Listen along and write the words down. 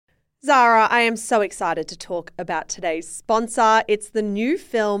Zara, I am so excited to talk about today's sponsor. It's the new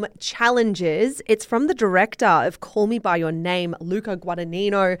film Challenges. It's from the director of Call Me By Your Name, Luca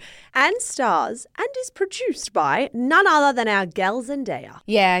Guadagnino, and stars and is produced by none other than our gal Zendaya.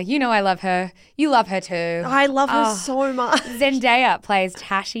 Yeah, you know I love her. You love her too. I love her so much. Zendaya plays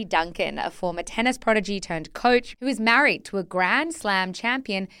Tashi Duncan, a former tennis prodigy turned coach who is married to a Grand Slam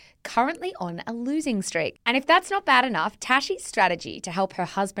champion currently on a losing streak. And if that's not bad enough, Tashi's strategy to help her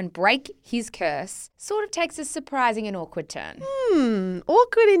husband break his curse sort of takes a surprising and awkward turn.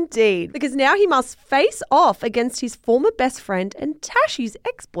 Awkward indeed, because now he must face off against his former best friend and Tashi's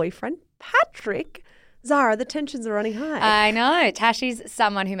ex-boyfriend, Patrick. Zara, the tensions are running high. I know. Tashi's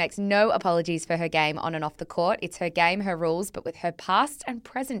someone who makes no apologies for her game on and off the court. It's her game, her rules, but with her past and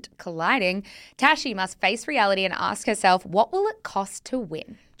present colliding, Tashi must face reality and ask herself, what will it cost to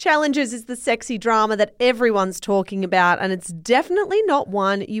win? Challenges is the sexy drama that everyone's talking about, and it's definitely not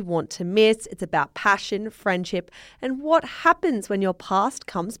one you want to miss. It's about passion, friendship, and what happens when your past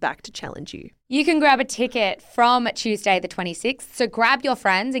comes back to challenge you. You can grab a ticket from Tuesday the 26th, so grab your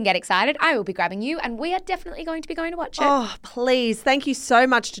friends and get excited. I will be grabbing you, and we are definitely going to be going to watch it. Oh, please. Thank you so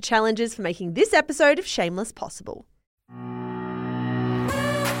much to Challenges for making this episode of Shameless possible.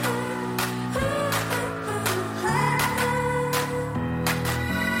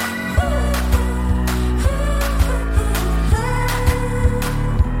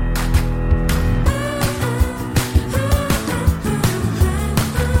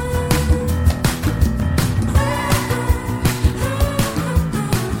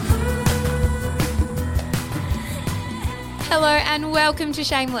 Hello and welcome to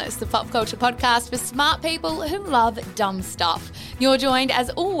Shameless, the pop culture podcast for smart people who love dumb stuff. You're joined as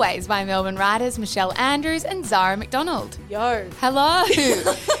always by Melbourne writers Michelle Andrews and Zara McDonald. Yo. Hello.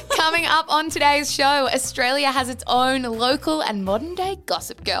 Coming up on today's show, Australia has its own local and modern day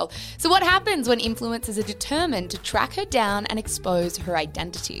gossip girl. So what happens when influencers are determined to track her down and expose her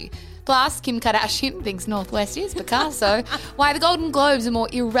identity? Plus, Kim Kardashian thinks Northwest is Picasso, why the Golden Globes are more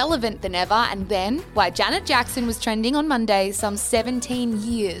irrelevant than ever, and then why Janet Jackson was trending on Monday some 17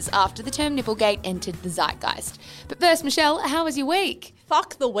 years after the term Nipplegate entered the zeitgeist. But first, Michelle, how was your week?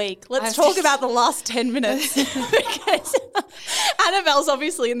 Fuck the week. Let's talk about the last 10 minutes. Because Annabelle's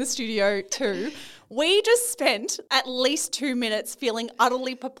obviously in the studio too. We just spent at least 2 minutes feeling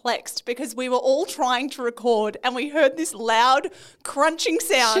utterly perplexed because we were all trying to record and we heard this loud crunching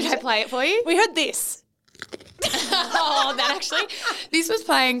sound. Should I play it for you? We heard this. This was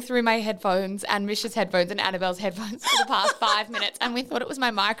playing through my headphones and Misha's headphones and Annabelle's headphones for the past 5 minutes, and we thought it was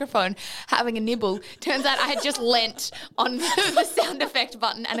my microphone having a nibble. Turns out I had just leant on the sound effect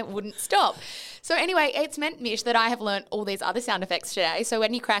button and it wouldn't stop. So anyway, it's meant, Mish, that I have learnt all these other sound effects today. So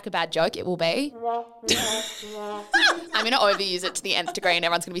when you crack a bad joke, it will be... I'm going to overuse it to the nth degree and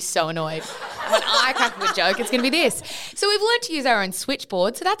everyone's going to be so annoyed. When I crack a good joke, it's going to be this. So we've learnt to use our own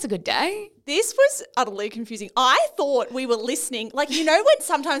switchboard, so that's a good day. This was utterly confusing. I thought we were listening. Like, you know when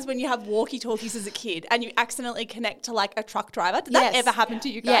sometimes when you have walkie-talkies as a kid and you accidentally connect to like a truck driver? Did that ever happen to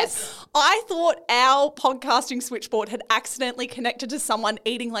you guys? Yes. I thought our podcasting switchboard had accidentally connected to someone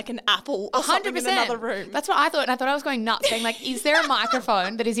eating like an apple or something in another room. That's what I thought. And I thought I was going nuts saying like, is there a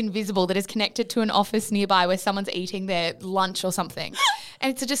microphone that is invisible that is connected to an office nearby where someone's eating their lunch or something?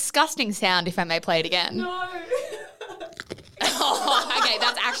 And it's a disgusting sound if I may play it again. No. Oh, okay,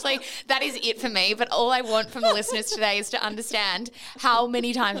 that is it for me. But all I want from the listeners today is to understand how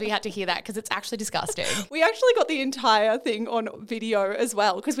many times we had to hear that because it's actually disgusting. We actually got the entire thing on video as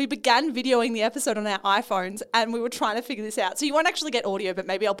well because we began videoing the episode on our iPhones and we were trying to figure this out. So you won't actually get audio, but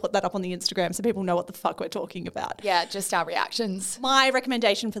maybe I'll put that up on the Instagram so people know what the fuck we're talking about. Yeah, just our reactions. My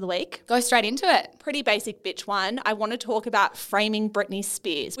recommendation for the week. Go straight into it. Pretty basic bitch one. I want to talk about Framing Britney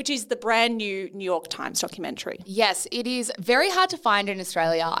Spears, which is the brand new New York Times documentary. Yes, it is very hard to find in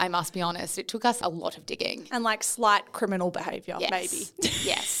Australia, I must be honest. It took us a lot of digging. And like slight criminal behaviour, Yes. maybe.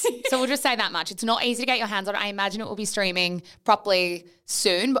 Yes. So we'll just say that much. It's not easy to get your hands on it. I imagine it will be streaming properly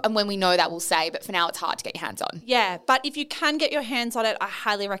soon, and when we know that, we'll say, but for now it's hard to get your hands on. Yeah, but if you can get your hands on it, I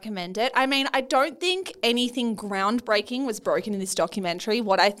highly recommend it. I mean, I don't think anything groundbreaking was broken in this documentary.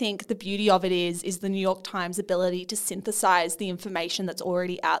 What I think the beauty of it is the New York Times ability to synthesize the information that's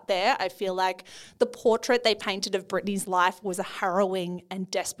already out there. I feel like the portrait they painted of Britney's life was a harrowing and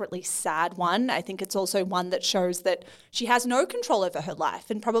desperately sad one. I think it's also one that shows that she has no control over her life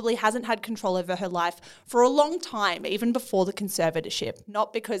and probably hasn't had control over her life for a long time, even before the conservatorship.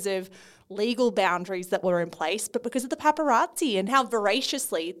 Not because of legal boundaries that were in place, but because of the paparazzi and how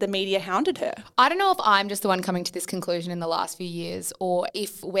voraciously the media hounded her. I don't know if I'm just the one coming to this conclusion in the last few years or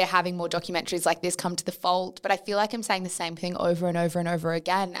if we're having more documentaries like this come to the fold, but I feel like I'm saying the same thing over and over and over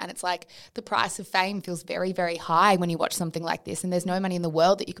again. And it's like the price of fame feels very, very high when you watch something like this, and there's no money in the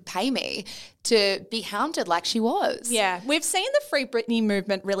world that you could pay me to be hounded like she was. Yeah, we've seen the Free Britney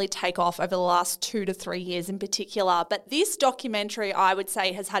movement really take off over the last 2 to 3 years in particular, but this documentary, I would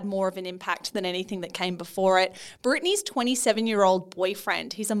say, has had more of an impact than anything that came before it. Britney's 27-year-old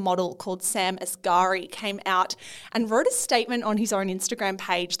boyfriend, he's a model called Sam Asghari, came out and wrote a statement on his own Instagram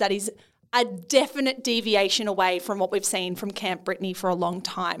page that is a definite deviation away from what we've seen from Camp Britney for a long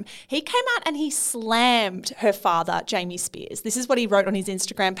time. He came out and he slammed her father, Jamie Spears. This is what he wrote on his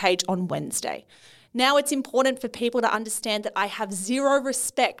Instagram page on Wednesday. Now it's important for people to understand that I have zero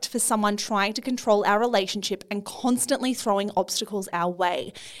respect for someone trying to control our relationship and constantly throwing obstacles our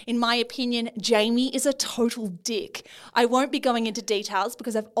way. In my opinion, Jamie is a total dick. I won't be going into details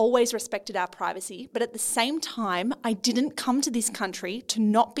because I've always respected our privacy, but at the same time, I didn't come to this country to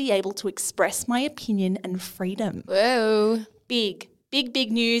not be able to express my opinion and freedom. Whoa. Big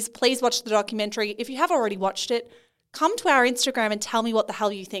news. Please watch the documentary. If you have already watched it, come to our Instagram and tell me what the hell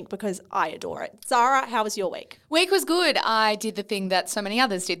you think because I adore it. Zara, how was your week? Week was good. I did the thing that so many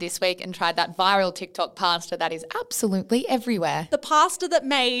others did this week and tried that viral TikTok pasta that is absolutely everywhere. The pasta that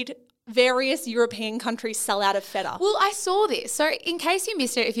made various European countries sell out of feta. Well, I saw this. So in case you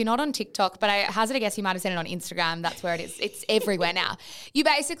missed it, if you're not on TikTok, but I hazard a guess you might have seen it on Instagram. That's where it is. It's everywhere now. You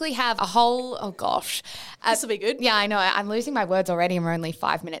basically have a whole, This will be good. Yeah, I know. I'm losing my words already and we're only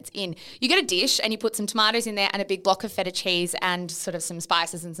 5 minutes in. You get a dish and you put some tomatoes in there and a big block of feta cheese and sort of some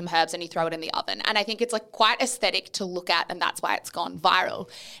spices and some herbs and you throw it in the oven. And I think it's like quite aesthetic to look at and that's why it's gone viral.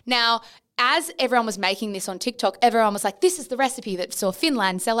 Now, as everyone was making this on TikTok, everyone was like, this is the recipe that saw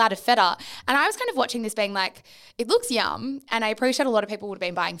Finland sell out of feta. And I was kind of watching this being like, it looks yum. And I appreciate a lot of people would have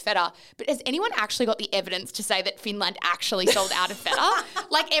been buying feta. But has anyone actually got the evidence to say that Finland actually sold out of feta?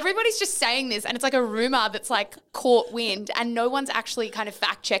 Like everybody's just saying this and it's like a rumor that's like caught wind and no one's actually kind of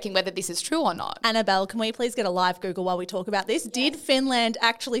fact checking whether this is true or not. Annabelle, can we please get a live Google while we talk about this? Yes. Did Finland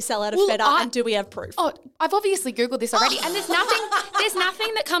actually sell out of feta and do we have proof? Oh, I've obviously Googled this already and there's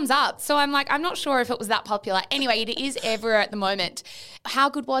nothing that comes up. So I'm like, I'm not sure if it was that popular. Anyway, it is everywhere at the moment. How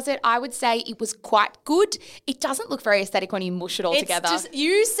good was it? I would say it was quite good. It doesn't look very aesthetic when you mush it all together.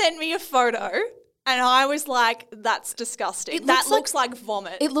 You sent me a photo and I was like, that's disgusting. That looks like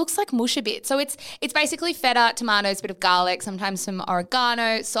vomit. It looks like mush a bit. So it's basically feta, tomatoes, a bit of garlic, sometimes some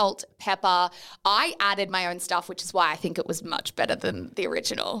oregano, salt, pepper. I added my own stuff, which is why I think it was much better than the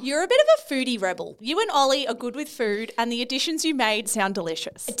original. You're a bit of a foodie rebel. You and Ollie are good with food and the additions you made sound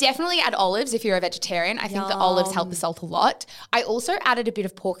delicious. Definitely add olives if you're a vegetarian. I think the olives help the salt a lot. I also added a bit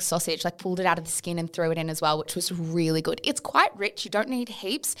of pork sausage, like pulled it out of the skin and threw it in as well, which was really good. It's quite rich. You don't need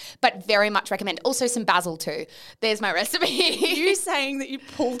heaps, but very much recommend. Also some basil too. There's my recipe. You saying that you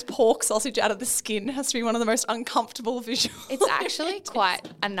pulled pork sausage out of the skin has to be one of the most uncomfortable visuals. It's actually quite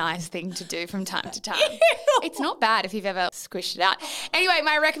a nice thing to do from time to time. Ew. It's not bad if you've ever squished it out. Anyway,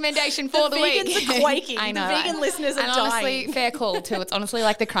 my recommendation for the week. The vegans are quaking. I know. The vegan listeners are dying. Honestly, fair call too. It's honestly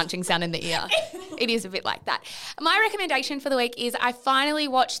like the crunching sound in the ear. It is a bit like that. My recommendation for the week is I finally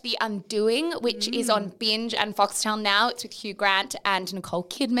watched The Undoing, which is on Binge and Foxtel now. It's with Hugh Grant and Nicole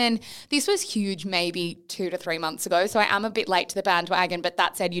Kidman. This was huge maybe 2 to 3 months ago, so I am a bit late to the bandwagon, but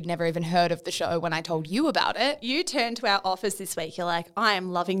that said, you'd never even heard of the show when I told you about it. You turned to our office this week, you're like, I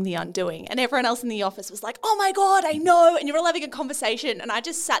am loving The Undoing. And everyone else in the office was like, oh my God, I know. And you're all having a conversation. And I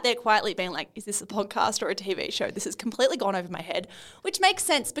just sat there quietly being like, is this a podcast or a TV show? This has completely gone over my head, which makes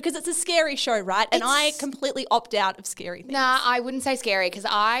sense because it's a scary show, right? And I completely opt out of scary things. Nah, I wouldn't say scary because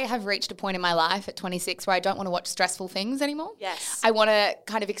I have reached a point in my life at 26 where I don't want to watch stressful things anymore. Yes. I want to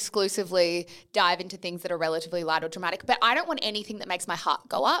kind of exclusively dive into things that are relatively light or dramatic, but I don't want anything that makes my heart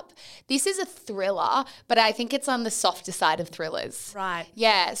go up. This is a thriller, but I think it's on the softer side of thrillers. Right.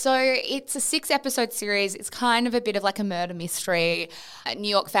 Yeah, so it's a 6-episode series. It's kind of a bit of like a murder mystery. A New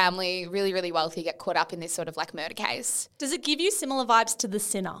York family, really, really wealthy, get caught up in this sort of like murder case. Does it give you similar vibes to The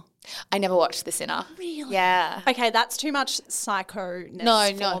Sinner? I never watched The Sinner. Really? Yeah. Okay, that's too much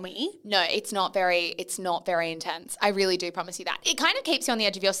psycho-ness for me. No, it's not very intense. I really do promise you that. It kind of keeps you on the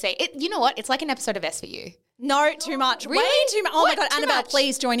edge of your seat. You know what? It's like an episode of SVU. No, too much. Really? Way too much. Oh my What? God, Too Annabelle, much?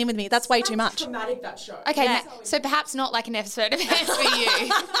 please join in with me. That's way too much. Traumatic, that show. Okay, Yeah. so perhaps not like an episode of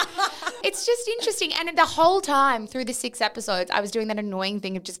SVU. It's just interesting. And the whole time through the 6 episodes, I was doing that annoying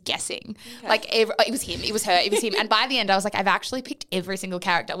thing of just guessing. Like, it was him, it was her, it was him. And by the end, I was like, I've actually picked every single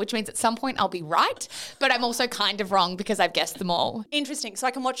character, which which means at some point I'll be right, but I'm also kind of wrong because I've guessed them all. Interesting. So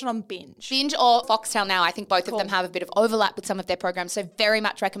I can watch it on Binge. Binge or Foxtel Now. I think both of them have a bit of overlap with some of their programs, so very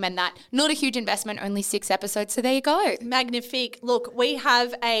much recommend that. Not a huge investment, only 6 episodes, so there you go. Magnifique. Look, we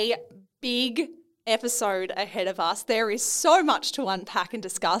have a big episode ahead of us. There is so much to unpack and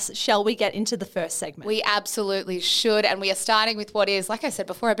discuss. Shall we get into the first segment? We absolutely should, and we are starting with what is, like I said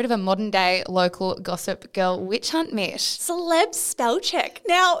before, a bit of a modern day local Gossip Girl witch hunt, Mish. Celeb spell check.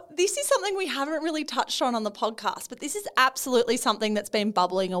 Now, this is something we haven't really touched on the podcast, but this is absolutely something that's been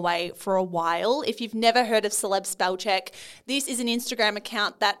bubbling away for a while. If you've never heard of Celeb spell check, this is an Instagram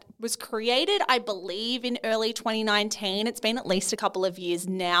account that was created, I believe, in early 2019. It's been at least a couple of years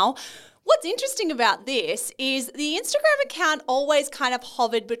now. What's interesting about this is the Instagram account always kind of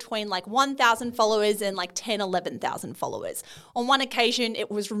hovered between like 1,000 followers and like 10, 11,000 followers. On one occasion,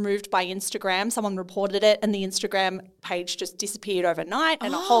 it was removed by Instagram. Someone reported it and the Instagram page just disappeared overnight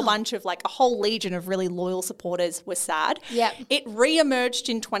and a whole bunch of like a whole legion of really loyal supporters were sad. Yep. It re-emerged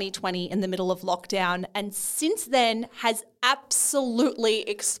in 2020 in the middle of lockdown and since then has absolutely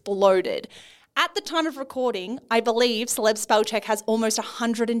exploded. At the time of recording, I believe Celeb Spell Check has almost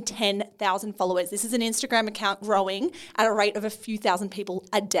 110,000 followers. This is an Instagram account growing at a rate of a few thousand people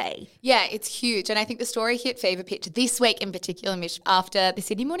a day. Yeah, it's huge. And I think the story hit fever pitch this week in particular, Mish, after the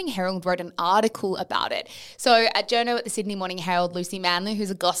Sydney Morning Herald wrote an article about it. So a journo at the Sydney Morning Herald, Lucy Manley, who's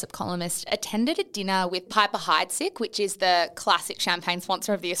a gossip columnist, attended a dinner with Piper Heidsieck, which is the classic champagne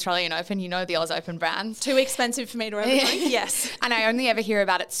sponsor of the Australian Open. You know the Oz Open brands. Too expensive for me to ever drink, yes. And I only ever hear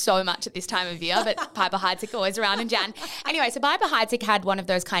about it so much at this time of year, but Piper Heidsieck always around in Jan. Anyway, so Piper Heidsieck had one of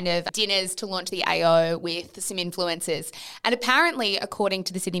those kind of dinners to launch the AO with some influencers. And apparently, according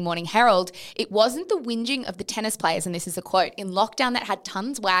to the Sydney Morning Herald, it wasn't the whinging of the tennis players, and this is a quote, in lockdown that had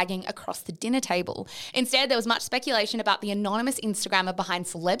tons wagging across the dinner table. Instead, there was much speculation about the anonymous Instagrammer behind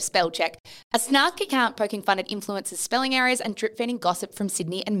Celeb Spell Check, a snark account poking fun at influencers' spelling errors and drip-feeding gossip from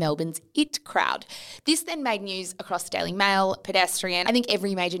Sydney and Melbourne's IT crowd. This then made news across the Daily Mail, Pedestrian, I think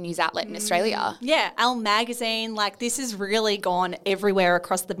every major news outlet in Australia. Yeah, Elle Magazine, like this has really gone everywhere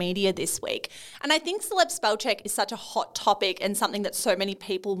across the media this week. And I think Celeb Spell Check is such a hot topic and something that so many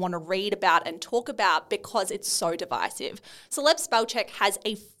people want to read about and talk about because it's so divisive. Celeb Spell Check has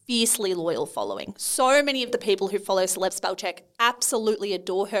a fiercely loyal following. So many of the people who follow Celeb Spell Check absolutely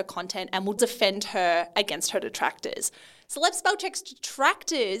adore her content and will defend her against her detractors. Celeb Spell Check's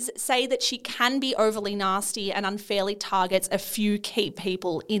detractors say that she can be overly nasty and unfairly targets a few key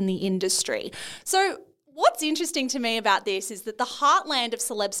people in the industry. So what's interesting to me about this is that the heartland of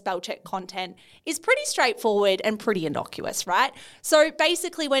Celeb Spell Check content is pretty straightforward and pretty innocuous, right? So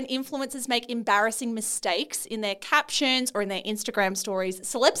basically when influencers make embarrassing mistakes in their captions or in their Instagram stories,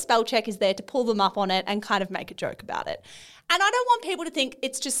 Celeb Spell Check is there to pull them up on it and kind of make a joke about it. And I don't want people to think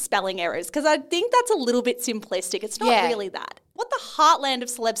it's just spelling errors because I think that's a little bit simplistic. It's not really that. What the heartland of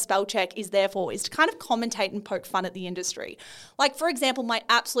Celeb Spell Check is there for is to kind of commentate and poke fun at the industry. Like, for example, my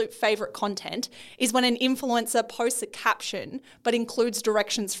absolute favourite content is when an influencer posts a caption but includes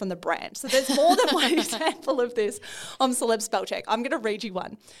directions from the brand. So there's more than one example of this on Celeb Spell Check. I'm going to read you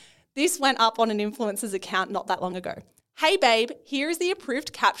one. This went up on an influencer's account not that long ago. Hey babe, here is the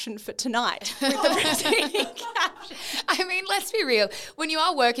approved caption for tonight. With the preceding caption. I mean, let's be real. When you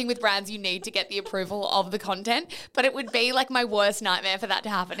are working with brands, you need to get the approval of the content, but it would be like my worst nightmare for that to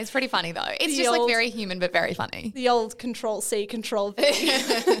happen. It's pretty funny though. It's just like very human, but very funny. The old Control-C, Control-V.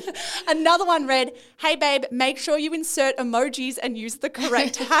 Another one read, hey babe, make sure you insert emojis and use the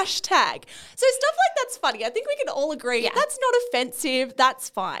correct hashtag. So stuff like that's funny. I think we can all agree that's not offensive. That's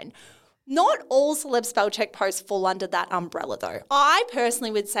fine. Not all Celeb Spell Check posts fall under that umbrella though. I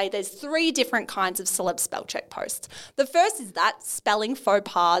personally would say there's 3 different kinds of Celeb Spell Check posts. The first is that spelling faux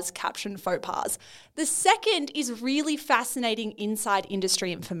pas, caption faux pas. The second is really fascinating inside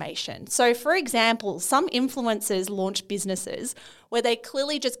industry information. So for example, some influencers launch businesses where they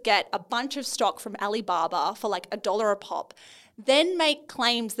clearly just get a bunch of stock from Alibaba for like $1 a pop, then make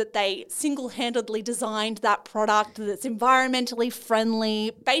claims that they single-handedly designed that product that's environmentally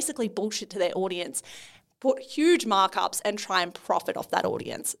friendly, basically bullshit to their audience, put huge markups and try and profit off that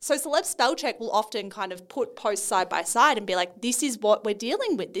audience. So Celeb Spell Check will often kind of put posts side by side and be like, this is what we're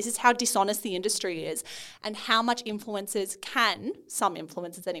dealing with. This is how dishonest the industry is and how much influencers can, some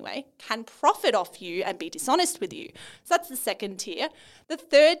influencers anyway, can profit off you and be dishonest with you. So that's the second tier. The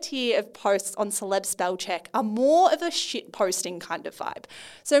third tier of posts on Celeb Spell Check are more of a shit posting kind of vibe.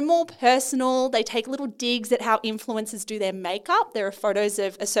 So more personal, they take little digs at how influencers do their makeup. There are photos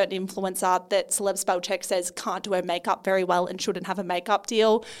of a certain influencer that Celeb Spell Check says can't do her makeup very well and shouldn't have a makeup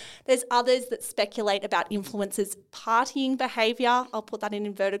deal. There's others that speculate about influencers' partying behaviour. I'll put that in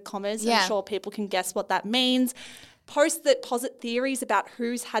inverted commas. Yeah. I'm sure people can guess what that means. Posts that posit theories about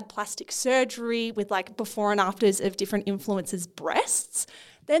who's had plastic surgery with like before and afters of different influencers' breasts.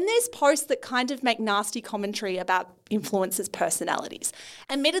 Then there's posts that kind of make nasty commentary about influencers' personalities.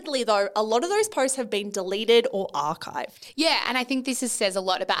 Admittedly, though, a lot of those posts have been deleted or archived. Yeah, and I think this says a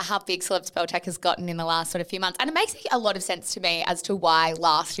lot about how big Celeb Spell Check has gotten in the last sort of few months. And it makes a lot of sense to me as to why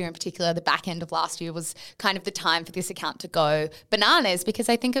last year in particular, the back end of last year was kind of the time for this account to go bananas, because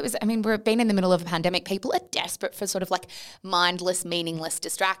I think it was, I mean, we've been in the middle of a pandemic. People are desperate for sort of like mindless, meaningless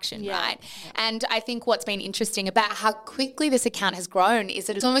distraction, right? Yeah. And I think what's been interesting about how quickly this account has grown is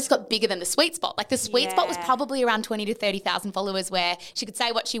that it's almost got bigger than the sweet spot. Like the sweet spot was probably around 20 to 30,000 followers where she could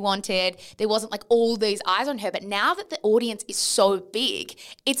say what she wanted. There wasn't like all these eyes on her. But now that the audience is so big,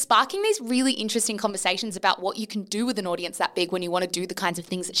 it's sparking these really interesting conversations about what you can do with an audience that big when you want to do the kinds of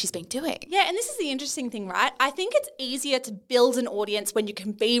things that she's been doing. Yeah, and this is the interesting thing, right? I think it's easier to build an audience when you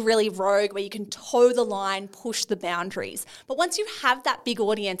can be really rogue, where you can toe the line, push the boundaries. But once you have that big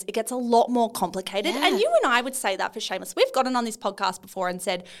audience, it gets a lot more complicated. Yeah. And you and I would say that for Shameless. We've gotten on this podcast before and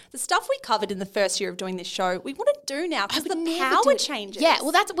said, the stuff we covered in the first year of doing this show, we want to do now because the power changes. Yeah,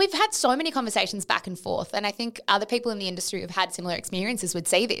 well, we've had so many conversations back and forth, and I think other people in the industry who've had similar experiences would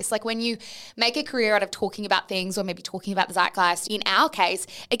say this. Like when you make a career out of talking about things or maybe talking about the zeitgeist, in our case,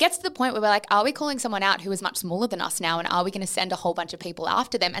 it gets to the point where we're like, are we calling someone out who is much smaller than us now, and are we going to send a whole bunch of people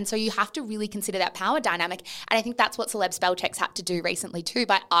after them? And so you have to really consider that power dynamic, and I think that's what Celeb Spell Checks had to do recently too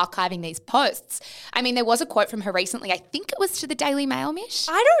by archiving these posts. I mean, there was a quote from her recently, I think it was to the Daily Mail, Mish?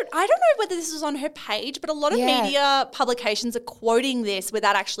 I don't know whether this was on her page, but a lot of media publications are quoting this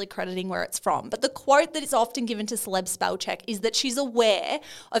without actually crediting where it's from. But the quote that is often given to Celeb Spell Check is that she's aware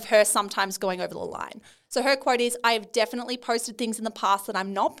of her sometimes going over the line. So her quote is, I have definitely posted things in the past that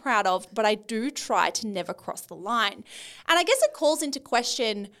I'm not proud of, but I do try to never cross the line. And I guess it calls into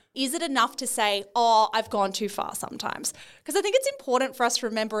question, is it enough to say, oh, I've gone too far sometimes? Because I think it's important for us to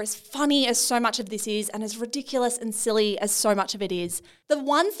remember, as funny as so much of this is and as ridiculous and silly as so much of it is, the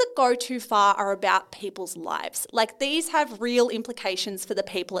ones that go too far are about people's lives. Like these have real implications for the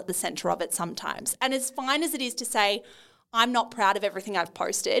people at the centre of it sometimes. And as fine as it is to say, I'm not proud of everything I've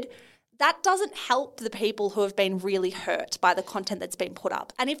posted, that doesn't help the people who have been really hurt by the content that's been put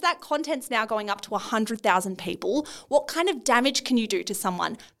up. And if that content's now going up to 100,000 people, what kind of damage can you do to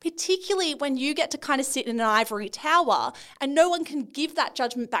someone? Particularly when you get to kind of sit in an ivory tower and no one can give that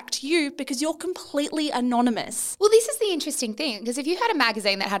judgment back to you because you're completely anonymous. Well, this is the interesting thing, because if you had a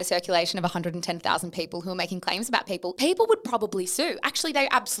magazine that had a circulation of 110,000 people who are making claims about people, people would probably sue. Actually, they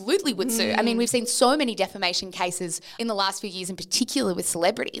absolutely would sue. I mean, we've seen so many defamation cases in the last few years, in particular with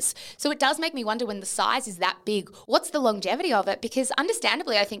celebrities. So it does make me wonder, when the size is that big, what's the longevity of it? Because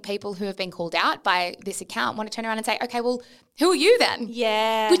understandably, I think people who have been called out by this account want to turn around and say, okay, well, who are you then?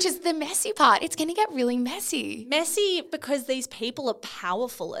 Yeah. Which is the messy part. It's going to get really messy. Messy because these people are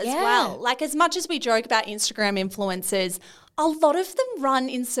powerful as well. Like, as much as we joke about Instagram influencers, a lot of them run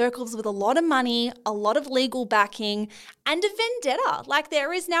in circles with a lot of money, a lot of legal backing, and a vendetta. Like,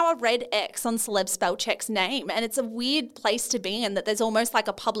 there is now a red X on Celeb Spell Check's name, and it's a weird place to be in, that there's almost like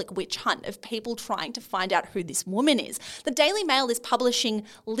a public witch hunt of people trying to find out who this woman is. The Daily Mail is publishing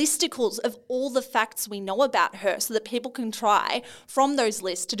listicles of all the facts we know about her so that people can try from those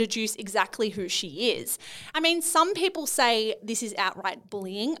lists to deduce exactly who she is. I mean, some people say this is outright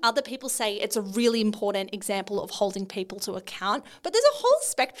bullying. Other people say it's a really important example of holding people to account. But there's a whole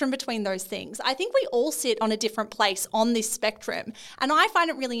spectrum between those things. I think we all sit on a different place on this spectrum. And I find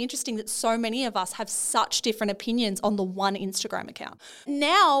it really interesting that so many of us have such different opinions on the one Instagram account.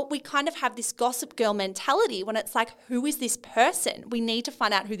 Now we kind of have this Gossip Girl mentality when it's like, who is this person? We need to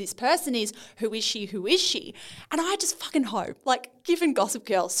find out who this person is. Who is she? Who is she? And I just fucking hope, like, given Gossip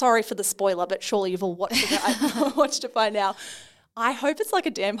Girl, sorry for the spoiler, but surely you've all watched it, watched it by now. I hope it's like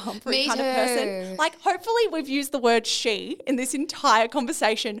a Dan Humphrey kind of person. Like, hopefully we've used the word she in this entire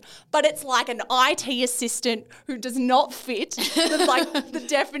conversation, but it's like an IT assistant who does not fit the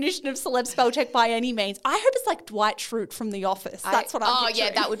definition of Celeb Spell Check by any means. I hope it's like Dwight Schrute from The Office. That's what I'm picturing.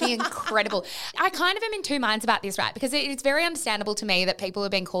 Yeah, that would be incredible. I kind of am in two minds about this, right? Because it's very understandable to me that people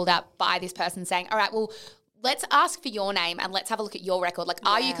have been called out by this person saying, all right, well, Let's ask for your name and let's have a look at your record. Like,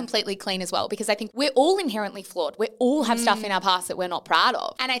 are you completely clean as well? Because I think we're all inherently flawed. We all have stuff in our past that we're not proud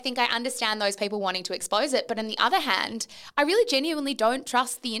of. And I think I understand those people wanting to expose it. But on the other hand, I really genuinely don't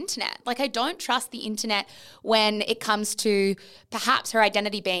trust the internet. Like, I don't trust the internet when it comes to perhaps her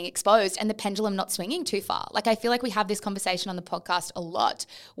identity being exposed and the pendulum not swinging too far. Like, I feel like we have this conversation on the podcast a lot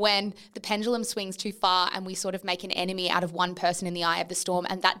when the pendulum swings too far and we sort of make an enemy out of one person in the eye of the storm.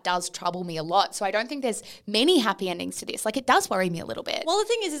 And that does trouble me a lot. So I don't think there's many happy endings to this. Like, it does worry me a little bit. Well, the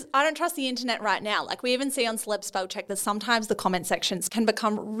thing is I don't trust the internet right now. Like, we even see on Celeb Spell Check that sometimes the comment sections can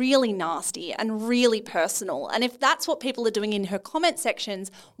become really nasty and really personal. And if that's what people are doing in her comment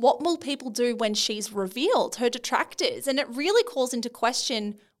sections, what will people do when she's revealed, her detractors? And it really calls into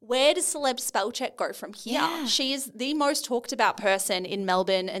question, where does Celeb Spell Check go from here? Yeah. She is the most talked about person in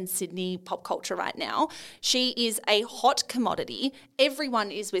Melbourne and Sydney pop culture right now. She is a hot commodity. Everyone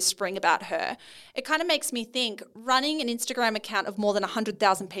is whispering about her. It kind of makes me think, running an Instagram account of more than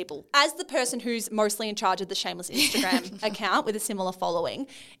 100,000 people, as the person who's mostly in charge of the Shameless Instagram account with a similar following,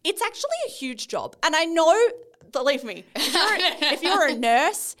 it's actually a huge job. And I know, believe me, if you're a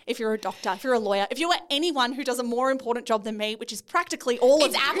nurse, if you're a doctor, if you're a lawyer, if you are anyone who does a more important job than me, which is practically all of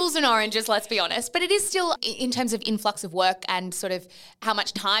It's you. apples and oranges, let's be honest. But it is still, in terms of influx of work and sort of how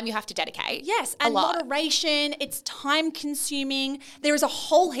much time you have to dedicate. Yes, a and lot. moderation, it's time consuming. There is a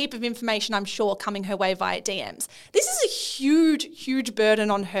whole heap of information, I'm sure, coming her way via DMs. This is a huge, huge burden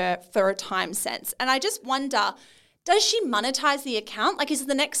on her for a time sense. And I just wonder, does she monetize the account? Like, is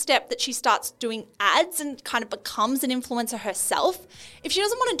the next step that she starts doing ads and kind of becomes an influencer herself? If she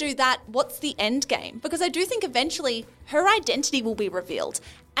doesn't want to do that, what's the end game? Because I do think eventually her identity will be revealed.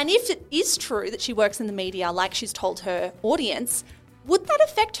 And if it is true that she works in the media like she's told her audience, would that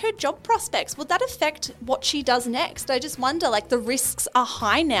affect her job prospects? Would that affect what she does next? I just wonder, like, the risks are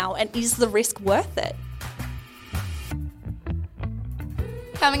high now, and is the risk worth it?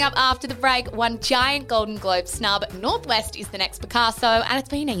 Coming up after the break, one giant Golden Globe snub. Northwest is the next Picasso, and it's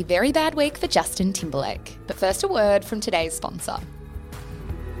been a very bad week for Justin Timberlake. But first, a word from today's sponsor.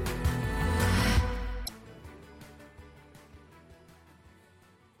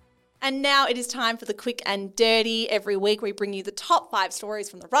 And now it is time for the quick and dirty. Every week we bring you the top 5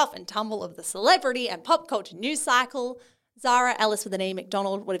 stories from the rough and tumble of the celebrity and pop culture news cycle. Zara Ellis with an E.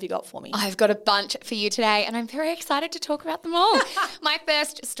 McDonald, what have you got for me? I've got a bunch for you today, and I'm very excited to talk about them all. My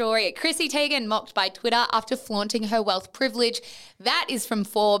first story, Chrissy Teigen mocked by Twitter after flaunting her wealth privilege. That is from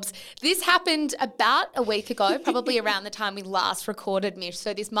Forbes. This happened about a week ago, probably around the time we last recorded, Mish,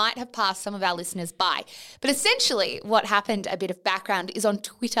 so this might have passed some of our listeners by. But essentially what happened, a bit of background, is on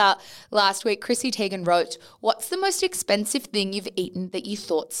Twitter last week, Chrissy Teigen wrote, "What's the most expensive thing you've eaten that you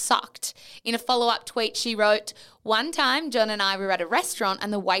thought sucked?" In a follow-up tweet, she wrote, "One time, John and I were at a restaurant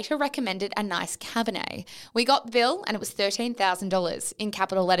and the waiter recommended a nice Cabernet. We got the bill and it was $13,000. In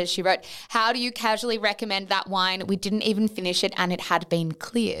capital letters, she wrote, "How do you casually recommend that wine? We didn't even finish it and it had been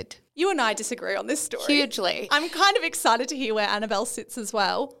cleared." You and I disagree on this story. Hugely. I'm kind of excited to hear where Annabelle sits as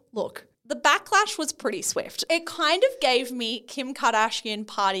well. Look, the backlash was pretty swift. It kind of gave me Kim Kardashian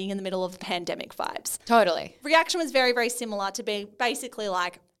partying in the middle of the pandemic vibes. Totally. Reaction was very, very similar to being basically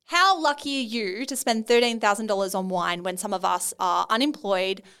like, how lucky are you to spend $13,000 on wine when some of us are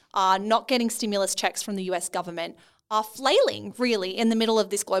unemployed, are not getting stimulus checks from the US government, are flailing really in the middle of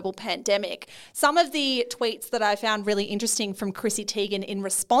this global pandemic? Some of the tweets that I found really interesting from Chrissy Teigen in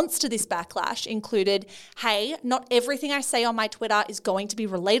response to this backlash included, "Hey, not everything I say on my Twitter is going to be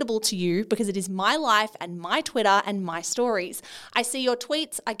relatable to you because it is my life and my Twitter and my stories. I see your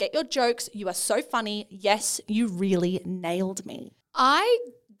tweets, I get your jokes, you are so funny. Yes, you really nailed me." I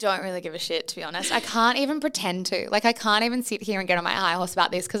don't really give a shit, to be honest. I can't even pretend to. Like, I can't even sit here and get on my high horse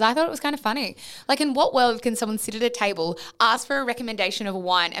about this because I thought it was kind of funny. Like, in what world can someone sit at a table, ask for a recommendation of a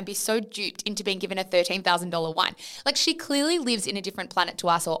wine and be so duped into being given a $13,000 wine? Like, she clearly lives in a different planet to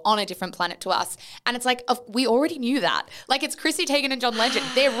us or on a different planet to us. And it's like, we already knew that. Like, it's Chrissy Teigen and John Legend.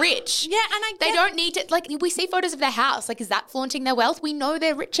 They're rich. Yeah, and They don't need to, like, we see photos of their house. Like, is that flaunting their wealth? We know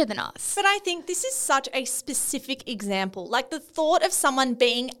they're richer than us. But I think this is such a specific example. Like, the thought of someone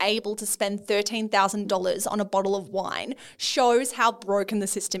being able to spend $13,000 on a bottle of wine shows how broken the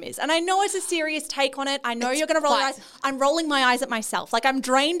system is. And I know it's a serious take on it. I know you're going to roll your eyes. I'm rolling my eyes at myself. Like, I'm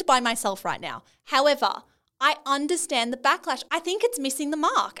drained by myself right now. However, I understand the backlash. I think it's missing the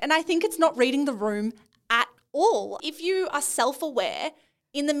mark, and I think it's not reading the room at all. If you are self-aware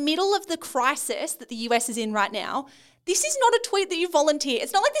in the middle of the crisis that the US is in right now, this is not a tweet that you volunteer.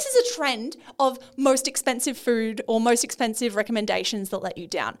 It's not like this is a trend of most expensive food or most expensive recommendations that let you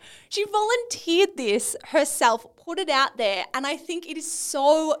down. She volunteered this herself, put it out there, and I think it is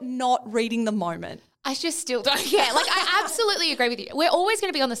so not reading the moment. I just still don't get. Like, I absolutely agree with you. We're always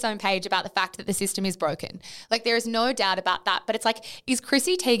going to be on the same page about the fact that the system is broken. Like, there is no doubt about that. But it's like, is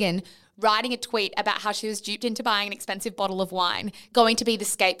Chrissy Teigen writing a tweet about how she was duped into buying an expensive bottle of wine going to be the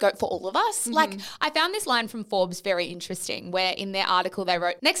scapegoat for all of us? Mm-hmm. Like, I found this line from Forbes very interesting, where in their article they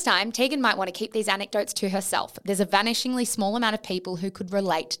wrote, next time, Teigen might want to keep these anecdotes to herself. There's a vanishingly small amount of people who could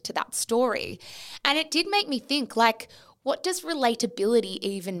relate to that story. And it did make me think, like, what does relatability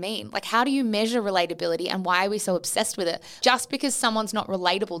even mean? Like, how do you measure relatability, and why are we so obsessed with it? Just because someone's not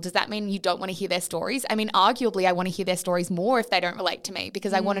relatable, does that mean you don't want to hear their stories? I mean, arguably, I want to hear their stories more if they don't relate to me,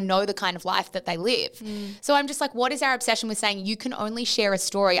 because I want to know the kind of life that they live. So I'm just like, what is our obsession with saying you can only share a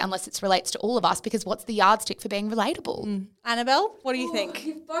story unless it relates to all of us? Because what's the yardstick for being relatable? Annabelle, what do you think?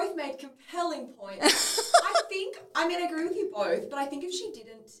 You've both made compelling points. I agree with you both, but I think if she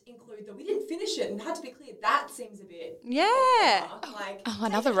didn't include we didn't finish it, and it had to be clear, that seems a bit... Yeah.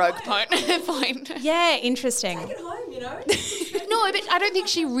 Another rogue point. Yeah, interesting. Take it home, No, but I don't think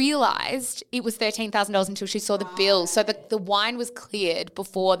she realised it was $13,000 until she saw the bill. So the wine was cleared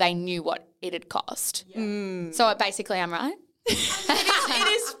before they knew what it had cost. Yeah. So basically, I'm right. It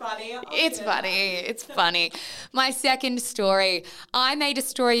is funny. It's funny. My second story, I May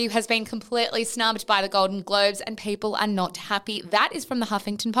Destroy You has been completely snubbed by the Golden Globes and people are not happy. That is from the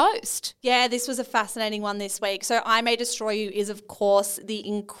Huffington Post. Yeah, this was a fascinating one this week. So I May Destroy You is, of course, the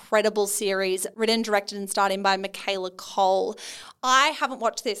incredible series written, directed and starred in by Michaela Cole. I haven't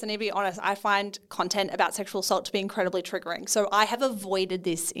watched this, and to be honest, I find content about sexual assault to be incredibly triggering. So I have avoided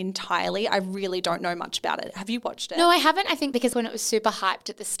this entirely. I really don't know much about it. Have you watched it? No, I haven't. I think because when it was super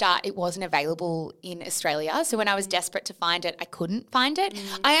hyped at the start, it wasn't available in Australia. So when I was desperate to find it, I couldn't find it.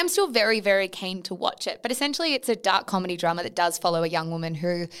 I am still very, very keen to watch it. But essentially, it's a dark comedy drama that does follow a young woman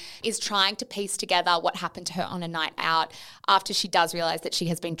who is trying to piece together what happened to her on a night out after she does realise that she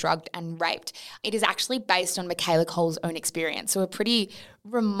has been drugged and raped. It is actually based on Michaela Cole's own experience. So a pretty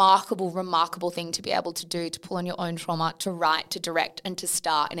remarkable thing to be able to do, to pull on your own trauma, to write, to direct and to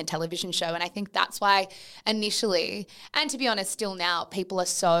star in a television show. And I think that's why initially, and to be honest still now, people are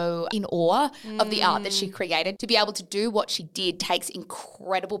so in awe of the art that she created. To be able to do what she did takes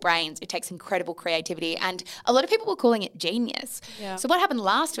incredible brains, it takes incredible creativity, and a lot of people were calling it genius. Yeah. So what happened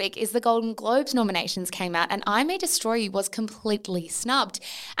last week is the Golden Globes nominations came out and I May Destroy You was completely snubbed.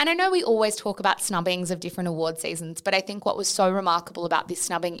 And I know we always talk about snubbings of different award seasons, but I think what was so remarkable about this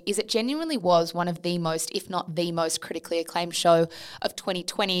snubbing is it genuinely was one of the most, if not the most critically acclaimed show of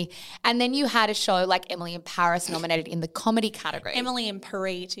 2020. And then you had a show like Emily in Paris nominated in the comedy category. Emily in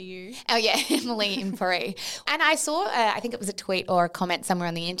Paris to you. Oh yeah, Emily in Paris. And I saw, I think it was a tweet or a comment somewhere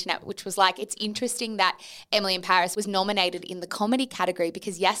on the internet, which was like, it's interesting that Emily in Paris was nominated in the comedy category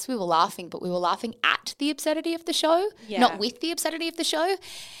because yes, we were laughing, but we were laughing at the absurdity of the show, not with the absurdity of the show.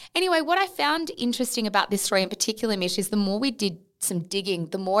 Anyway, what I found interesting about this story in particular, Mish, is the more we did some digging,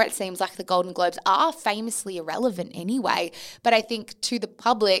 the more it seems like the Golden Globes are famously irrelevant anyway. But I think to the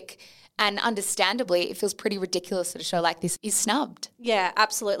public, and understandably, it feels pretty ridiculous that a show like this is snubbed. Yeah,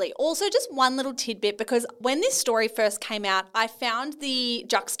 absolutely. Also, just one little tidbit, because when this story first came out, I found the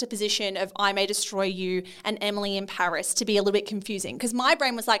juxtaposition of I May Destroy You and Emily in Paris to be a little bit confusing, because my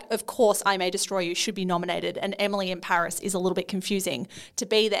brain was like, of course I May Destroy You should be nominated and Emily in Paris is a little bit confusing to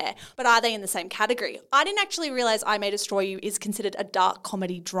be there. But are they in the same category? I didn't actually realise I May Destroy You is considered a dark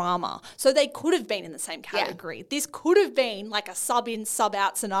comedy drama. So they could have been in the same category. Yeah. This could have been like a sub-in,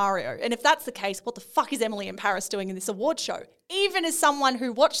 sub-out scenario. And if that's the case, what the fuck is Emily in Paris doing in this award show? Even as someone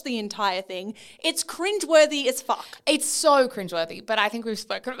who watched the entire thing, it's cringeworthy as fuck. It's so cringeworthy, but I think we've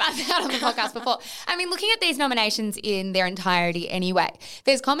spoken about that on the podcast before. I mean, looking at these nominations in their entirety anyway,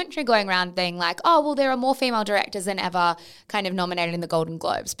 there's commentary going around being like, oh, well, there are more female directors than ever kind of nominated in the Golden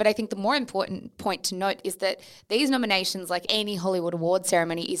Globes. But I think the more important point to note is that these nominations, like any Hollywood award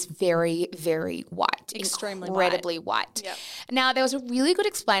ceremony, is very, very white. Extremely incredibly white. Yep. Now, there was a really good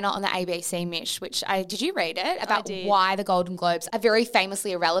explainer on the ABC, Mish, which did you read it? About why the Golden Globes are very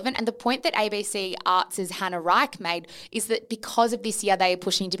famously irrelevant. And the point that ABC Arts' Hannah Reich made is that because of this year, they are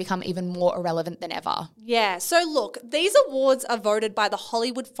pushing to become even more irrelevant than ever. Yeah. So look, these awards are voted by the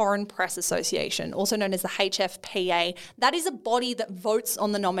Hollywood Foreign Press Association, also known as the HFPA. That is a body that votes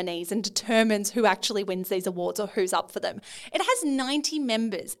on the nominees and determines who actually wins these awards or who's up for them. It has 90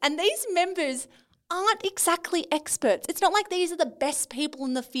 members, and these members aren't exactly experts. It's not like these are the best people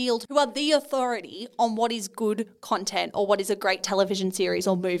in the field who are the authority on what is good content or what is a great television series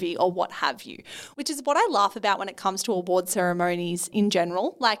or movie or what have you, which is what I laugh about when it comes to award ceremonies in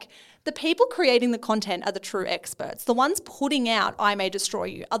general. Like, The people creating the content are the true experts. The ones putting out I May Destroy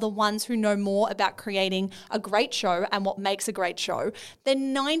You are the ones who know more about creating a great show and what makes a great show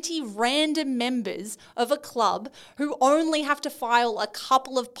than 90 random members of a club who only have to file a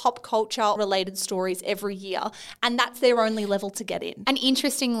couple of pop culture related stories every year, and that's their only level to get in. And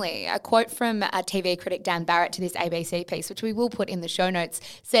interestingly, a quote from TV critic Dan Barrett to this ABC piece, which we will put in the show notes,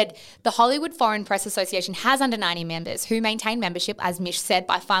 said, "The Hollywood Foreign Press Association has under 90 members who maintain membership, as Mish said,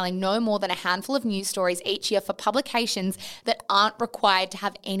 by filing no more than a handful of news stories each year for publications that aren't required to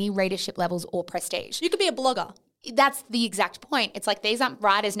have any readership levels or prestige." You could be a blogger. That's the exact point. It's like these aren't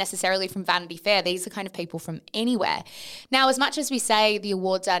writers necessarily from Vanity Fair. These are kind of people from anywhere. Now, as much as we say the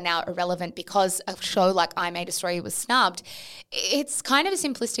awards are now irrelevant because a show like I May Destroy You was snubbed, it's kind of a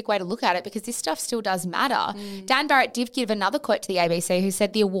simplistic way to look at it because this stuff still does matter. Dan Barrett did give another quote to the ABC who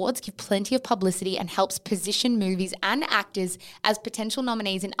said the awards give plenty of publicity and helps position movies and actors as potential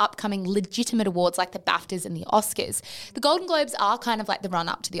nominees in upcoming legitimate awards like the BAFTAs and the Oscars. The Golden Globes are kind of like the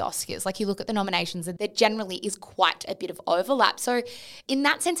run-up to the Oscars. Like you look at the nominations and there generally is quite a bit of overlap. So in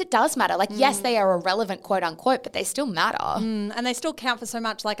that sense, it does matter. Like, yes, they are irrelevant, quote unquote, but they still matter. And they still count for so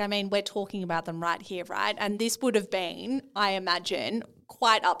much. Like, I mean, we're talking about them right here, right? And this would have been, I imagine,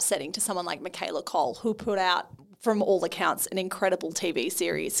 quite upsetting to someone like Michaela Cole, who put out, from all accounts, an incredible TV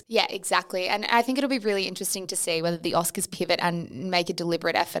series. Yeah, exactly. And I think it'll be really interesting to see whether the Oscars pivot and make a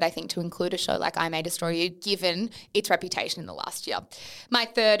deliberate effort, I think, to include a show like I May Destroy You, given its reputation in the last year. My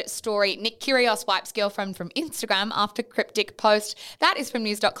third story, Nick Kyrgios wipes girlfriend from Instagram after cryptic post. That is from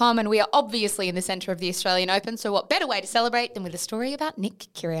news.com, and we are obviously in the centre of the Australian Open, so what better way to celebrate than with a story about Nick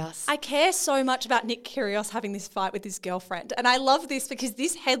Kyrgios? I care so much about Nick Kyrgios having this fight with his girlfriend, and I love this because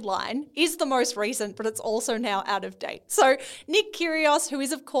this headline is the most recent, but it's also now out of date. So Nick Kyrgios, who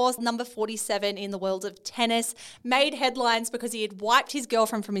is of course number 47 in the world of tennis, made headlines because he had wiped his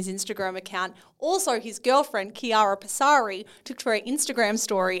girlfriend from his Instagram account. Also, his girlfriend, Chiara Passari, took to her Instagram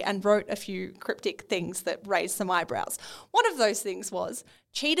story and wrote a few cryptic things that raised some eyebrows. One of those things was,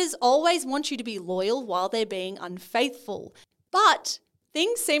 cheaters always want you to be loyal while they're being unfaithful. But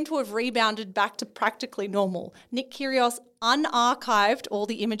things seem to have rebounded back to practically normal. Nick Kyrgios unarchived all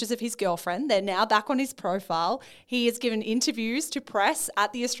the images of his girlfriend. They're now back on his profile. He has given interviews to press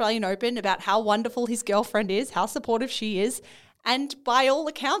at the Australian Open about how wonderful his girlfriend is, how supportive she is, and by all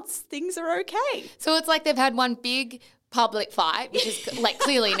accounts, things are okay. So it's like they've had one big public fight, which is like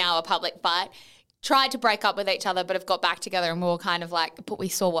clearly now a public fight, tried to break up with each other but have got back together and we were kind of like, but we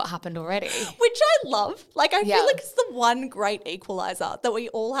saw what happened already. Which I love. Like, I feel like it's the one great equalizer that we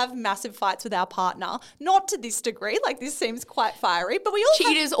all have massive fights with our partner. Not to this degree. Like, this seems quite fiery, but we all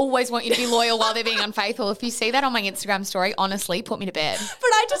Cheaters always want you to be loyal while they're being unfaithful. If you see that on my Instagram story, honestly, put me to bed. But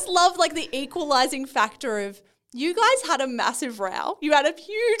I just love, like, the equalizing factor of you guys had a massive row. You had a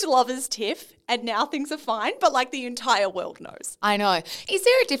huge lovers tiff and now things are fine, but like the entire world knows. I know. Is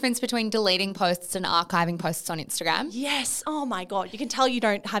there a difference between deleting posts and archiving posts on Instagram? Yes. Oh my God. You can tell you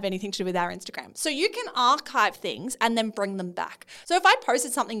don't have anything to do with our Instagram. So you can archive things and then bring them back. So if I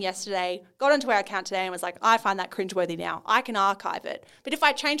posted something yesterday, got onto our account today and was like, I find that cringeworthy now, I can archive it. But if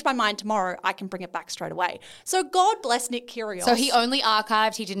I change my mind tomorrow, I can bring it back straight away. So God bless Nick Kyrgios. So he only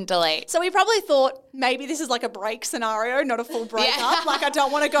archived, he didn't delete. So he probably thought maybe this is like a break scenario, not a full breakup. Yeah. Like I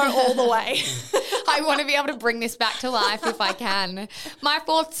don't want to go all the way. I want to be able to bring this back to life if I can. My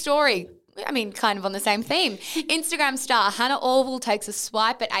fourth story, I mean, kind of on the same theme. Instagram star Hannah Orville takes a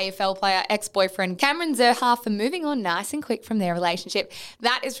swipe at AFL player ex-boyfriend Cameron Zurhaar for moving on nice and quick from their relationship.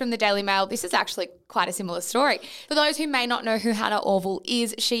 That is from the Daily Mail. This is actually quite a similar story. For those who may not know who Hannah Orville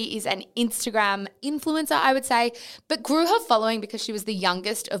is, she is an Instagram influencer, I would say, but grew her following because she was the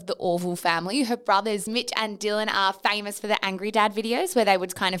youngest of the Orville family. Her brothers Mitch and Dylan are famous for the Angry Dad videos where they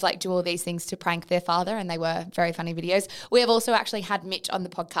would kind of like do all these things to prank their father, and they were very funny videos. We have also actually had Mitch on the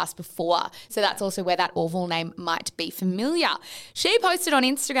podcast before, so that's also where that Orville name might be familiar. She posted on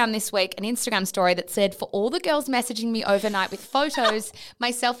Instagram this week an Instagram story that said, for all the girls messaging me overnight with photos,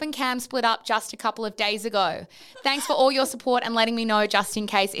 myself and Cam split up just a couple of days ago. Thanks for all your support and letting me know just in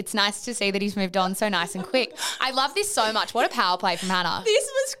case. It's nice to see that he's moved on so nice and quick. I love this so much. What a power play from Hannah. This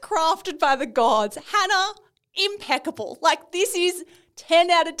was crafted by the gods. Hannah, impeccable. Like, this is 10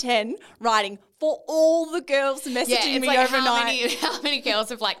 out of 10 writing for all the girls messaging me like overnight. How many girls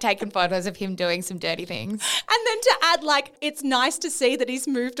have like taken photos of him doing some dirty things? And then to add, like, it's nice to see that he's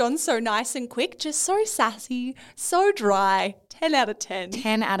moved on so nice and quick, just so sassy, so dry. 10 out of 10.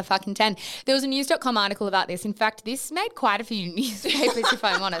 10 out of fucking 10. There was a news.com article about this. In fact, this made quite a few newspapers, if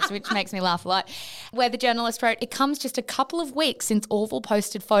I'm honest, which makes me laugh a lot. where the journalist wrote, "It comes just a couple of weeks since Orville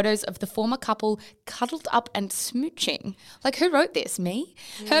posted photos of the former couple cuddled up and smooching." Like, who wrote this? Me?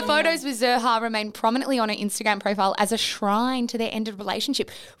 Her photos with Zurhar remain prominently on her Instagram profile as a shrine to their ended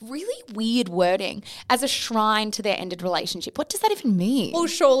relationship. Really weird wording. As a shrine to their ended relationship. What does that even mean? Well,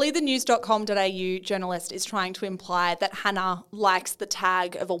 surely the news.com.au journalist is trying to imply that Hannah likes the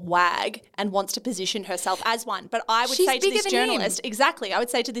tag of a wag and wants to position herself as one. But I would She's say to bigger this than journalist, him. exactly, I would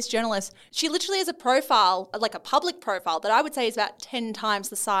say to this journalist, she literally has a profile, like a public profile, that I would say is about 10 times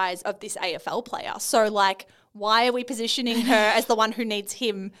the size of this AFL player. So, like, why are we positioning her as the one who needs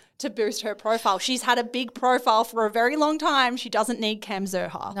him to boost her profile? She's had a big profile for a very long time. She doesn't need Cam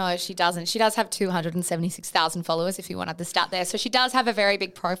Zurhar. No, she doesn't. She does have 276,000 followers, if you wanted the stat there. So she does have a very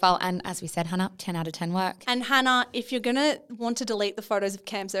big profile. And as we said, Hannah, 10 out of 10 work. And Hannah, if you're going to want to delete the photos of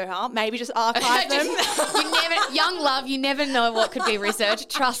Cam Zurhar, maybe just archive them. Young love, you never know what could be researched.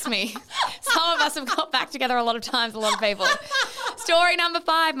 Trust me. Some of us have got back together a lot of times, a lot of people. Story number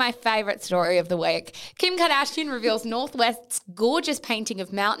 5, my favourite story of the week. Kim Kardashian reveals Northwest's gorgeous painting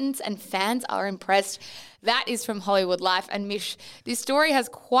of mountains and fans are impressed. That is from Hollywood Life. And Mish, this story has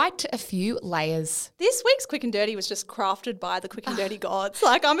quite a few layers. This week's Quick and Dirty was just crafted by the Quick and Dirty gods.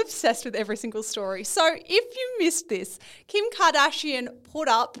 Like, I'm obsessed with every single story. So if you missed this, Kim Kardashian put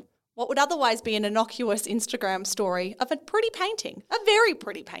up what would otherwise be an innocuous Instagram story of a pretty painting, a very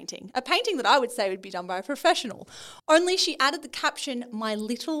pretty painting, a painting that I would say would be done by a professional. Only she added the caption, "My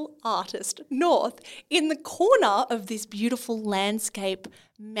little artist, North," in the corner of this beautiful landscape,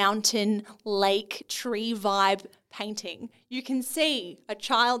 mountain, lake, tree vibe painting. You can see a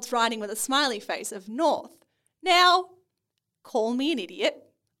child's writing with a smiley face of North. Now, call me an idiot.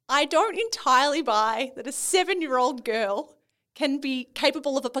 I don't entirely buy that a 7-year-old girl can be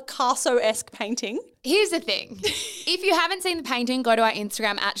capable of a Picasso-esque painting. Here's the thing. If you haven't seen the painting, go to our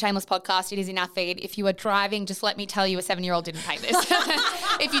Instagram at Shameless Podcast. It is in our feed. If you are driving, just let me tell you a 7-year-old didn't paint this.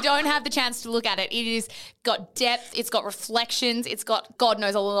 If you don't have the chance to look at it, it is got depth, it's got reflections, it's got, God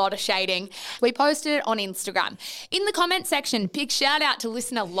knows, a lot of shading. We posted it on Instagram. In the comment section, big shout out to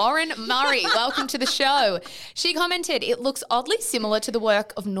listener Lauren Murray. Welcome to the show. She commented, "It looks oddly similar to the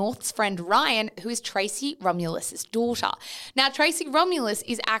work of North's friend Ryan, who is Tracy Romulus' daughter." Now, Tracy Romulus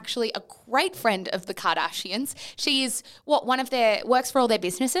is actually a great friend of the Kardashians. She is, works for all their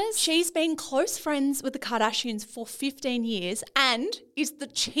businesses? She's been close friends with the Kardashians for 15 years and is the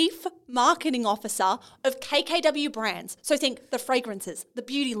chief marketing officer of KKW Brands. So think the fragrances, the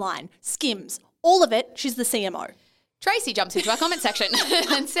beauty line, Skims, all of it, she's the CMO. Tracy jumps into our comment section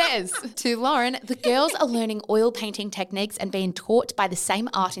and says to Lauren, "The girls are learning oil painting techniques and being taught by the same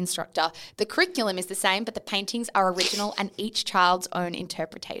art instructor. The curriculum is the same, but the paintings are original and each child's own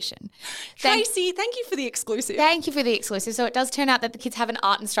interpretation." Tracy, thank you for the exclusive. Thank you for the exclusive. So it does turn out that the kids have an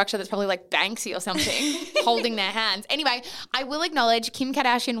art instructor that's probably like Banksy or something holding their hands. Anyway, I will acknowledge Kim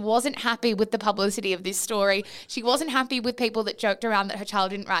Kardashian wasn't happy with the publicity of this story. She wasn't happy with people that joked around that her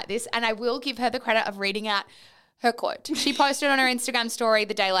child didn't write this. And I will give her the credit of reading out her quote. She posted on her Instagram story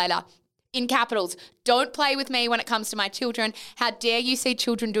the day later, in capitals, "Don't play with me when it comes to my children. How dare you see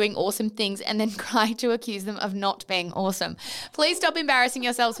children doing awesome things and then cry to accuse them of not being awesome. Please stop embarrassing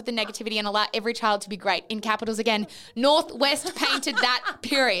yourselves with the negativity and allow every child to be great." In capitals again, Northwest painted that,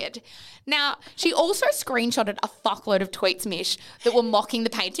 period. Now, she also screenshotted a fuckload of tweets, Mish, that were mocking the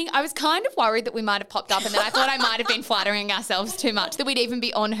painting. I was kind of worried that we might have popped up and then I thought I might have been flattering ourselves too much, that we'd even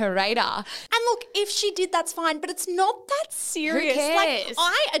be on her radar. And look, if she did, that's fine, but it's not that serious. Who cares? Like,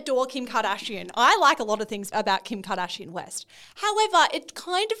 I adore Kim Kardashian. I like a lot of things about Kim Kardashian West. However, it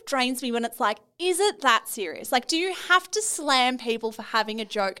kind of drains me when it's like, is it that serious? Like, do you have to slam people for having a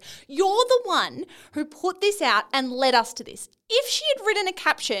joke? You're the one who put this out and led us to this. If she had written a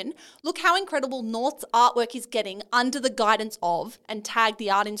caption, "Look how incredible North's artwork is getting under the guidance of," and tagged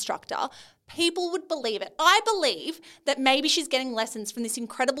the art instructor, people would believe it. I believe that maybe she's getting lessons from this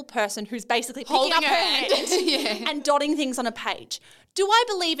incredible person who's basically picking Holding up her her hand. hand and dotting things on a page. Do I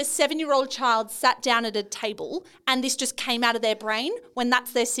believe a 7-year-old child sat down at a table and this just came out of their brain when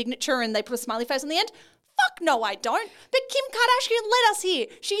that's their signature and they put a smiley face on the end? Fuck no, I don't. But Kim Kardashian led us here.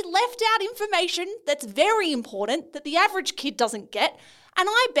 She left out information that's very important that the average kid doesn't get. And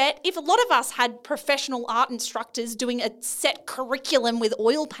I bet if a lot of us had professional art instructors doing a set curriculum with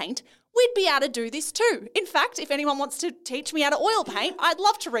oil paint, we'd be able to do this too. In fact, if anyone wants to teach me how to oil paint, I'd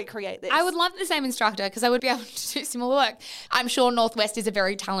love to recreate this. I would love the same instructor because I would be able to do similar work. I'm sure Northwest is a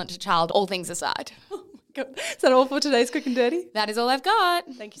very talented child, all things aside. Is that all for today's Quick and Dirty? That is all I've got.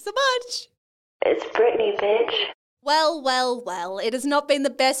 Thank you so much. It's Britney, bitch. Well, well, well, it has not been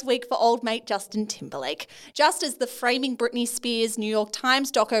the best week for old mate Justin Timberlake. Just as the Framing Britney Spears New York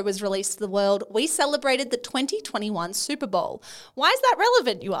Times doco was released to the world, we celebrated the 2021 Super Bowl. Why is that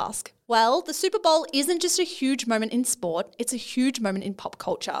relevant, you ask? Well, the Super Bowl isn't just a huge moment in sport, it's a huge moment in pop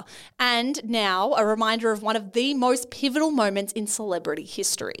culture. And now, a reminder of one of the most pivotal moments in celebrity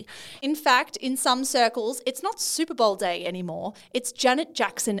history. In fact, in some circles, it's not Super Bowl Day anymore, it's Janet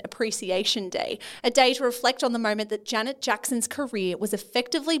Jackson Appreciation Day, a day to reflect on the moment that Janet Jackson's career was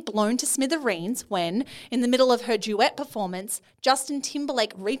effectively blown to smithereens when, in the middle of her duet performance, Justin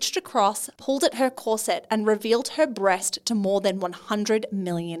Timberlake reached across, pulled at her corset, and revealed her breast to more than 100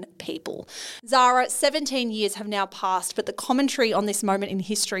 million people. Zara, 17 years have now passed, but the commentary on this moment in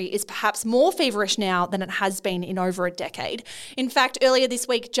history is perhaps more feverish now than it has been in over a decade. In fact, earlier this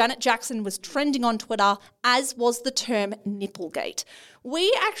week, Janet Jackson was trending on Twitter, as was the term Nipplegate.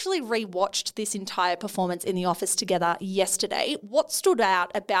 We actually rewatched this entire performance in the office together yesterday. What stood out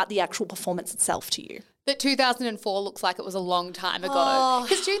about the actual performance itself to you? That 2004 looks like it was a long time ago.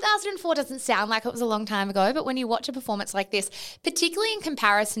 Because 2004 doesn't sound like it was a long time ago, but when you watch a performance like this, particularly in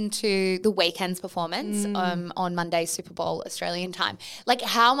comparison to the Weeknd's performance on Monday's Super Bowl Australian time, like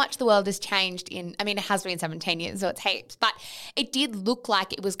how much the world has changed in, I mean, it has been 17 years, so it's heaps, but it did look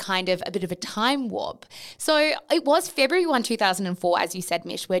like it was kind of a bit of a time warp. So it was February 1, 2004, as you said,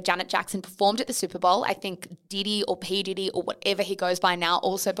 Mish, where Janet Jackson performed at the Super Bowl. I think Diddy or P. Diddy or whatever he goes by now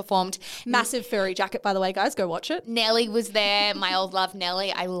also performed. Massive furry jacket, by the way, guys. Go watch it. Nelly was there. My old love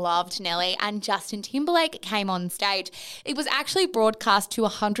Nelly. I loved Nelly. And Justin Timberlake came on stage. It was actually broadcast to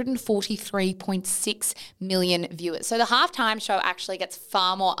 143.6 million viewers. So the halftime show actually gets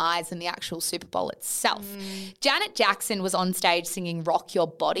far more eyes than the actual Super Bowl itself. Janet Jackson was on stage singing Rock Your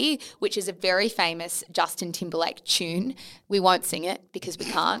Body, which is a very famous Justin Timberlake tune. We won't sing it because we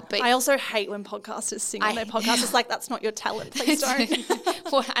can't. But I also hate when podcasters sing on their podcast. It's like, that's not your talent. Please don't.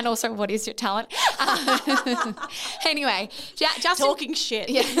 And also, what is your talent? Anyway, Justin... Talking shit.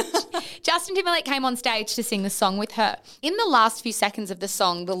 Yeah. Justin Timberlake came on stage to sing the song with her. In the last few seconds of the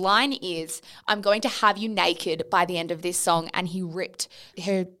song, the line is, "I'm going to have you naked by the end of this song," and he ripped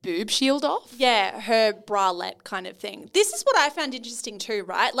her boob shield off. Yeah, her bralette kind of thing. This is what I found interesting too,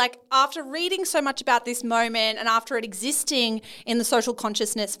 right? Like, after reading so much about this moment and after it existing in the social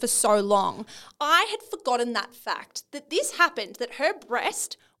consciousness for so long, I had forgotten that fact, that this happened, that her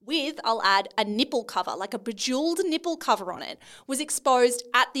breast with, I'll add, a nipple cover, like a bejeweled nipple cover on it, was exposed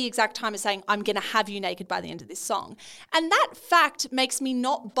at the exact time as saying, "I'm going to have you naked by the end of this song." And that fact makes me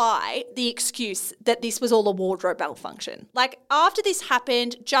not buy the excuse that this was all a wardrobe malfunction. Like, after this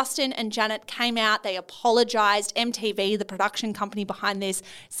happened, Justin and Janet came out, they apologised. MTV, the production company behind this,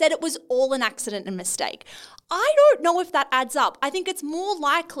 said it was all an accident and mistake. I don't know if that adds up. I think it's more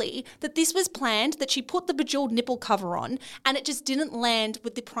likely that this was planned, that she put the bejeweled nipple cover on and it just didn't land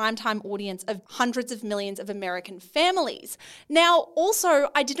with the primetime audience of hundreds of millions of American families. Now, also,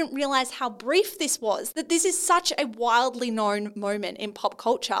 I didn't realise how brief this was, that this is such a wildly known moment in pop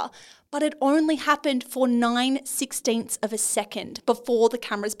culture, but it only happened for 9/16 of a second before the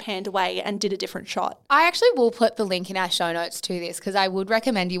cameras panned away and did a different shot. I actually will put the link in our show notes to this because I would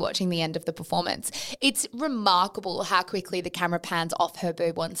recommend you watching the end of the performance. It's remarkable how quickly the camera pans off her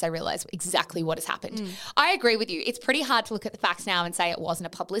boob once they realise exactly what has happened. I agree with you. It's pretty hard to look at the facts now and say it wasn't a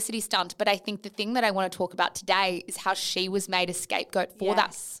publicity stunt, but I think the thing that I want to talk about today is how she was made a scapegoat for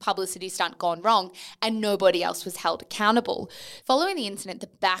that publicity stunt gone wrong and nobody else was held accountable. Following the incident, the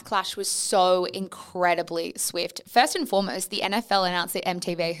backlash was so incredibly swift. First and foremost, the NFL announced that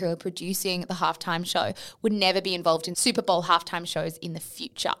MTV, who are producing the halftime show, would never be involved in Super Bowl halftime shows in the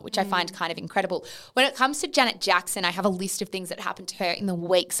future, which I find kind of incredible. When it comes to Janet Jackson, I have a list of things that happened to her in the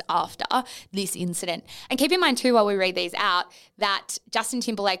weeks after this incident. And keep in mind too, while we read these out, that Justin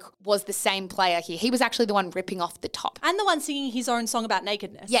Timberlake was the same player here. He was actually the one ripping off the top. And the one singing his own song about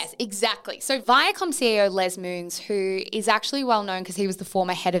nakedness. Yes, exactly. So Viacom CEO Les Moons, who is actually well known because he was the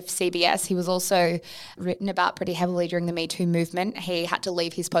former head of CBS, he was also written about pretty heavily during the Me Too movement. He had to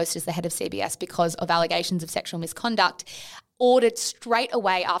leave his post as the head of CBS because of allegations of sexual misconduct. Ordered straight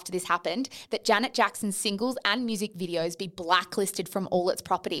away after this happened that Janet Jackson's singles and music videos be blacklisted from all its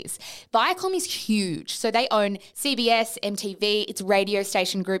properties. Viacom is huge, so they own CBS, MTV, its radio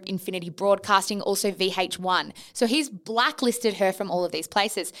station group Infinity Broadcasting, also VH1. So he's blacklisted her from all of these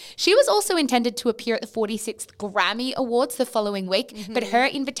places. She was also intended to appear at the 46th Grammy Awards the following week, but her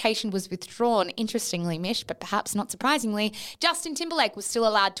invitation was withdrawn. Interestingly, Mish, but perhaps not surprisingly, Justin Timberlake was still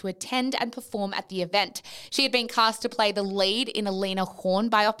allowed to attend and perform at the event. She had been cast to play the lead lead in a Lena Horne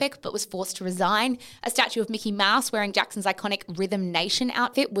biopic but was forced to resign. A statue of Mickey Mouse wearing Jackson's iconic Rhythm Nation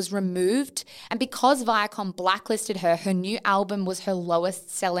outfit was removed. And because Viacom blacklisted her, her new album was her lowest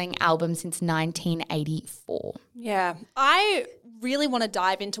selling album since 1984. Yeah, I really want to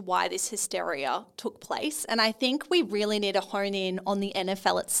dive into why this hysteria took place. And I think we really need to hone in on the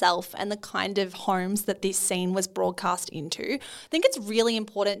NFL itself and the kind of homes that this scene was broadcast into. I think it's really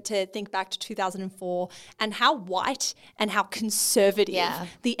important to think back to 2004 and how white and how conservative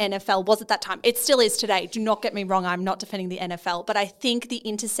the NFL was at that time. It still is today. Do not get me wrong. I'm not defending the NFL, but I think the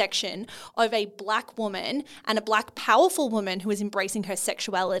intersection of a black woman and a black powerful woman who is embracing her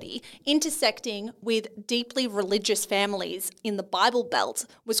sexuality intersecting with deeply religious families in the Bible Belt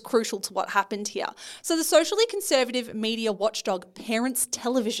was crucial to what happened here. So the socially conservative media watchdog Parents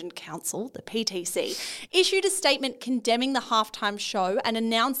Television Council, the PTC, issued a statement condemning the halftime show and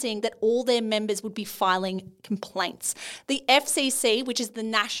announcing that all their members would be filing complaints. The FCC, which is the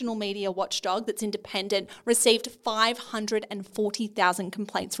national media watchdog that's independent, received 540,000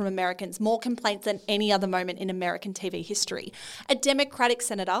 complaints from Americans, more complaints than any other moment in American TV history. A Democratic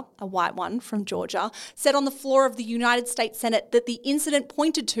senator, a white one from Georgia, said on the floor of the United States Senate that the incident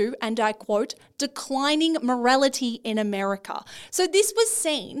pointed to, and I quote, declining morality in America. So this was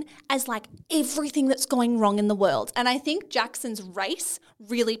seen as like everything that's going wrong in the world. And I think Jackson's race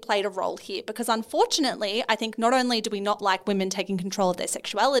really played a role here because unfortunately, I think not only do we not like women taking control of their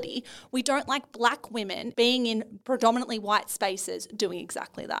sexuality, we don't like black women being in predominantly white spaces doing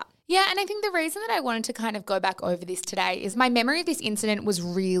exactly that. Yeah, and I think the reason that I wanted to kind of go back over this today is my memory of this incident was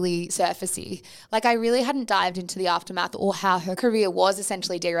really surfacey. Like I really hadn't dived into the aftermath or how her career was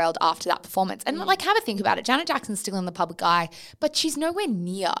essentially derailed after that performance. And like have a think about it. Janet Jackson's still in the public eye, but she's nowhere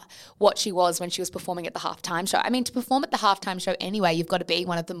near what she was when she was performing at the halftime show. I mean, to perform at the halftime show anyway, you've got to be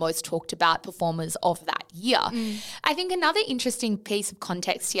one of the most talked about performers of that year. I think another interesting piece of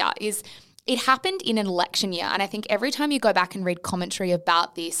context here is it happened in an election year, and I think every time you go back and read commentary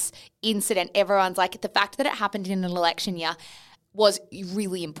about this incident, everyone's like, the fact that it happened in an election year was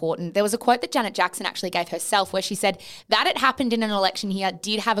really important. There was a quote that Janet Jackson actually gave herself where she said that it happened in an election year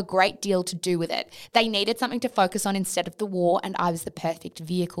did have a great deal to do with it. They needed something to focus on instead of the war, and I was the perfect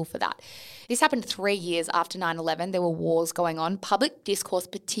vehicle for that. This happened 3 years after 9/11. There were wars going on. Public discourse,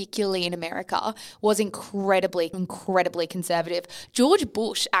 particularly in America, was incredibly conservative. George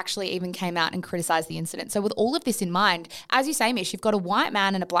Bush actually even came out and criticized the incident. So with all of this in mind, as you say, Mish, you've got a white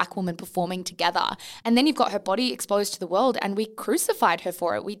man and a black woman performing together, and then you've got her body exposed to the world, and we crucified her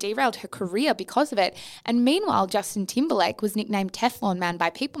for it. We derailed her career because of it. And meanwhile, Justin Timberlake was nicknamed Teflon Man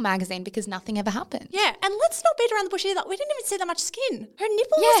by People magazine because nothing ever happened. Yeah, and let's not beat around the bush either. We didn't even see that much skin. Her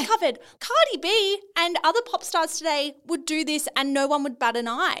nipple was covered. Cardi B and other pop stars today would do this and no one would bat an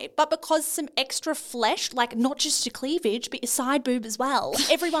eye. But because some extra flesh, like not just your cleavage, but your side boob as well,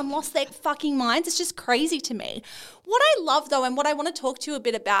 everyone lost their fucking minds. It's just crazy to me. What I love though, and what I want to talk to you a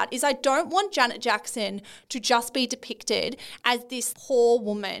bit about is I don't want Janet Jackson to just be depicted as this poor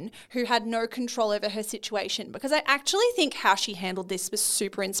woman who had no control over her situation, because I actually think how she handled this was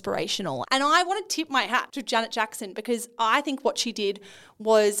super inspirational. And I want to tip my hat to Janet Jackson because I think what she did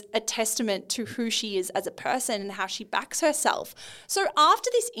was a testament to who she is as a person and how she backs herself. So after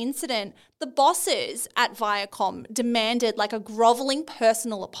this incident, the bosses at Viacom demanded like a groveling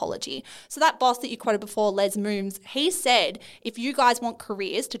personal apology. So that boss that you quoted before, Les Mooms, he said, if you guys want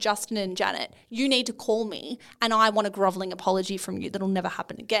careers to Justin and Janet, you need to call me and I want a groveling apology from you that'll never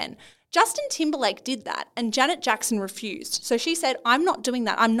happen again. Justin Timberlake did that and Janet Jackson refused. So she said, I'm not doing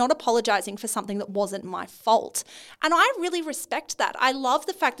that. I'm not apologizing for something that wasn't my fault. And I really respect that. I love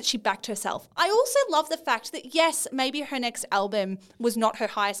the fact that she backed herself. I also love the fact that, yes, maybe her next album was not her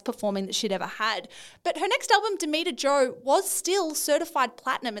highest performing that she'd ever had, but her next album, Demita Joe, was still certified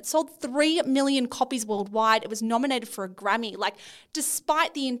platinum. It sold 3 million copies worldwide. It was nominated for a Grammy. Like,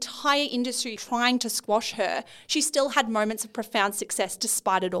 despite the entire industry trying to squash her, she still had moments of profound success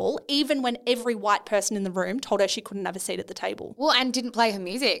despite it all, even when every white person in the room told her she couldn't have a seat at the table. Well, and didn't play her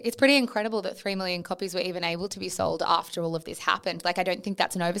music. It's pretty incredible that 3 million copies were even able to be sold after all of this happened. Like, I don't think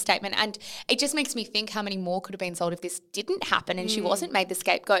that's an overstatement. And it just makes me think how many more could have been sold if this didn't happen and she wasn't made the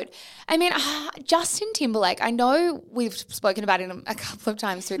scapegoat. I mean, Justin Timberlake, I know we've spoken about him a couple of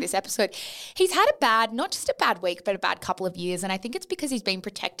times through this episode. He's had a bad, not just a bad week, but a bad couple of years. And I think it's because he's been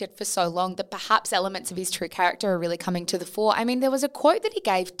protected for so long that perhaps elements of his true character are really coming to the fore. I mean, there was a quote that he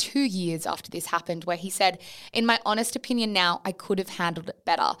gave 2 years after this happened, where he said, "In my honest opinion now, I could have handled it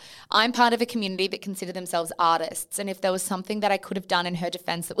better. I'm part of a community that consider themselves artists, and if there was something that I could have done in her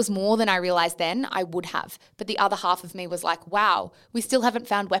defense that was more than I realized then, I would have. But the other half of me was like, wow, we still haven't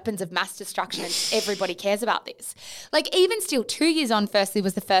found weapons of mass destruction and everybody cares about this." Like, even still, 2 years on, firstly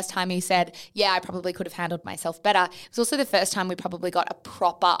was the first time he said, yeah, I probably could have handled myself better. It was also the first time we probably got a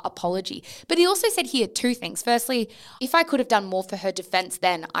proper apology. But he also said here 2 things. Firstly, if I could have done more for her defense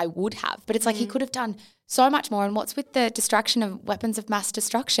then, I would have. But it's like he could have done so much more. And what's with the distraction of weapons of mass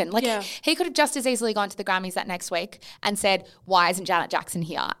destruction? Like, he could have just as easily gone to the Grammys that next week and said, why isn't Janet Jackson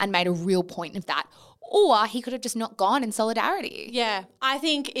here? And made a real point of that. Or he could have just not gone in solidarity. Yeah, I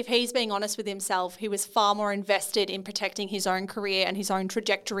think if he's being honest with himself, he was far more invested in protecting his own career and his own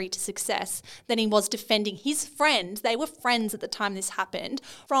trajectory to success than he was defending his friend. They were friends at the time this happened,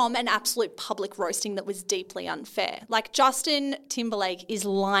 from an absolute public roasting that was deeply unfair. Like, Justin Timberlake is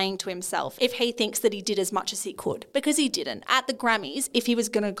lying to himself if he thinks that he did as much as he could, because he didn't. At the Grammys, if he was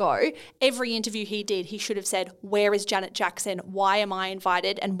going to go, every interview he did, he should have said, where is Janet Jackson? Why am I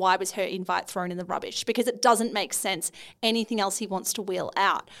invited? And why was her invite thrown in the rubbish? Because it doesn't make sense anything else he wants to wheel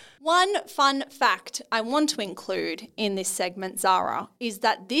out. One fun fact I want to include in this segment, Zara, is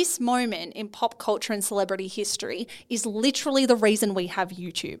that this moment in pop culture and celebrity history is literally the reason we have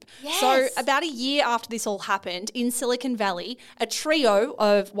YouTube. Yes. So about a year after this all happened, in Silicon Valley, a trio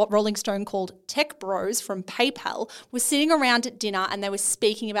of what Rolling Stone called tech bros from PayPal was sitting around at dinner, and they were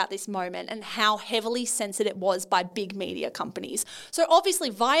speaking about this moment and how heavily censored it was by big media companies. So obviously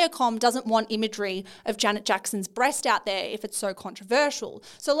Viacom doesn't want imagery of Janet Jackson's breast out there if it's so controversial.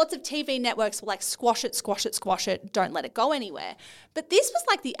 So lots of TV networks were like, squash it, squash it, squash it, don't let it go anywhere. But this was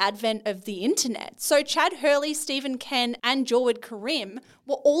like the advent of the internet. So Chad Hurley, Stephen Ken and Jawed Karim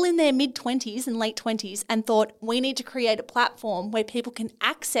were all in their mid-20s and late 20s and thought, we need to create a platform where people can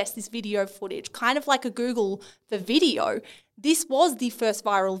access this video footage, kind of like a Google for video. This was the first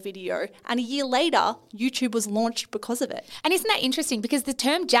viral video, and a year later, YouTube was launched because of it. And isn't that interesting? Because the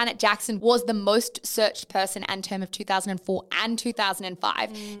term Janet Jackson was the most searched person and term of 2004 and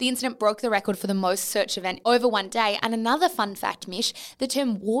 2005. The incident broke the record for the most searched event over one day. And another fun fact, Mish, the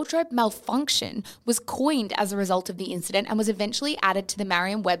term wardrobe malfunction was coined as a result of the incident and was eventually added to the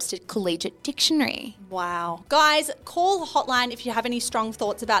Merriam-Webster Collegiate Dictionary. Wow. Guys, call the hotline if you have any strong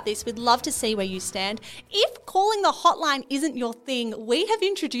thoughts about this. We'd love to see where you stand. If calling the hotline isn't your thing, we have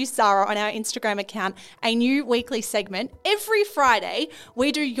introduced, Zara, on our Instagram account, a new weekly segment. Every Friday,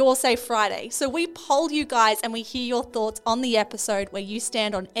 we do Your Say Friday. So we poll you guys and we hear your thoughts on the episode, where you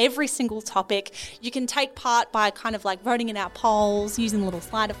stand on every single topic. You can take part by kind of like voting in our polls, using the little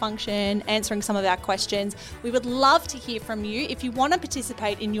slider function, answering some of our questions. We would love to hear from you. If you want to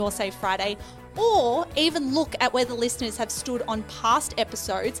participate in Your Say Friday, or even look at where the listeners have stood on past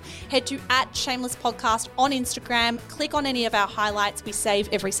episodes, head to @ShamelessPodcast on Instagram. Click on any of our highlights. We save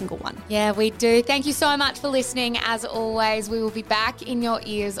every single one. Yeah, we do. Thank you so much for listening. As always, we will be back in your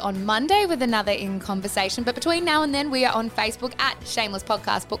ears on Monday with another In Conversation. But between now and then, we are on Facebook @Shameless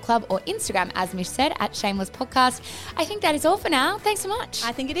Podcast Book Club, or Instagram, as Mish said, @Shameless Podcast. I think that is all for now. Thanks so much.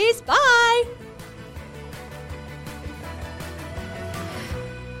 I think it is. Bye.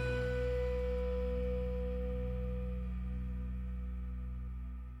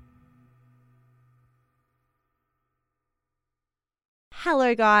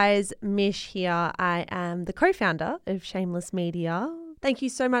 Hello guys, Mish here. I am the co-founder of Shameless Media. Thank you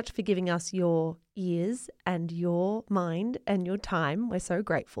so much for giving us your ears and your mind and your time. We're so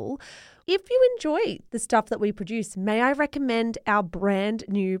grateful. If you enjoy the stuff that we produce, may I recommend our brand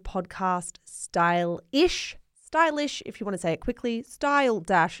new podcast, Style-ish. Stylish, if you want to say it quickly,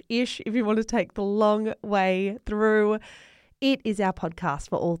 Style-ish, if you want to take the long way through. It is our podcast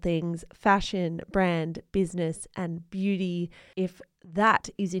for all things fashion, brand, business, and beauty. If that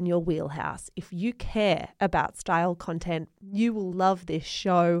is in your wheelhouse, if you care about style content, you will love this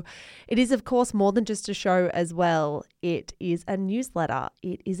show. It is, of course, more than just a show as well. It is a newsletter.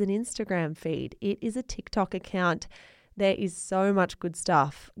 It is an Instagram feed. It is a TikTok account. There is so much good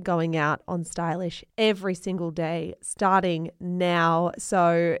stuff going out on Stylish every single day, starting now.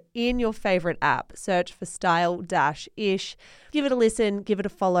 So in your favorite app, search for Style-ish. Give it a listen, give it a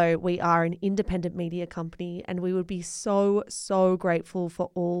follow. We are an independent media company, and we would be so, so grateful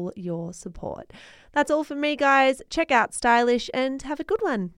for all your support. That's all from me, guys. Check out Stylish and have a good one.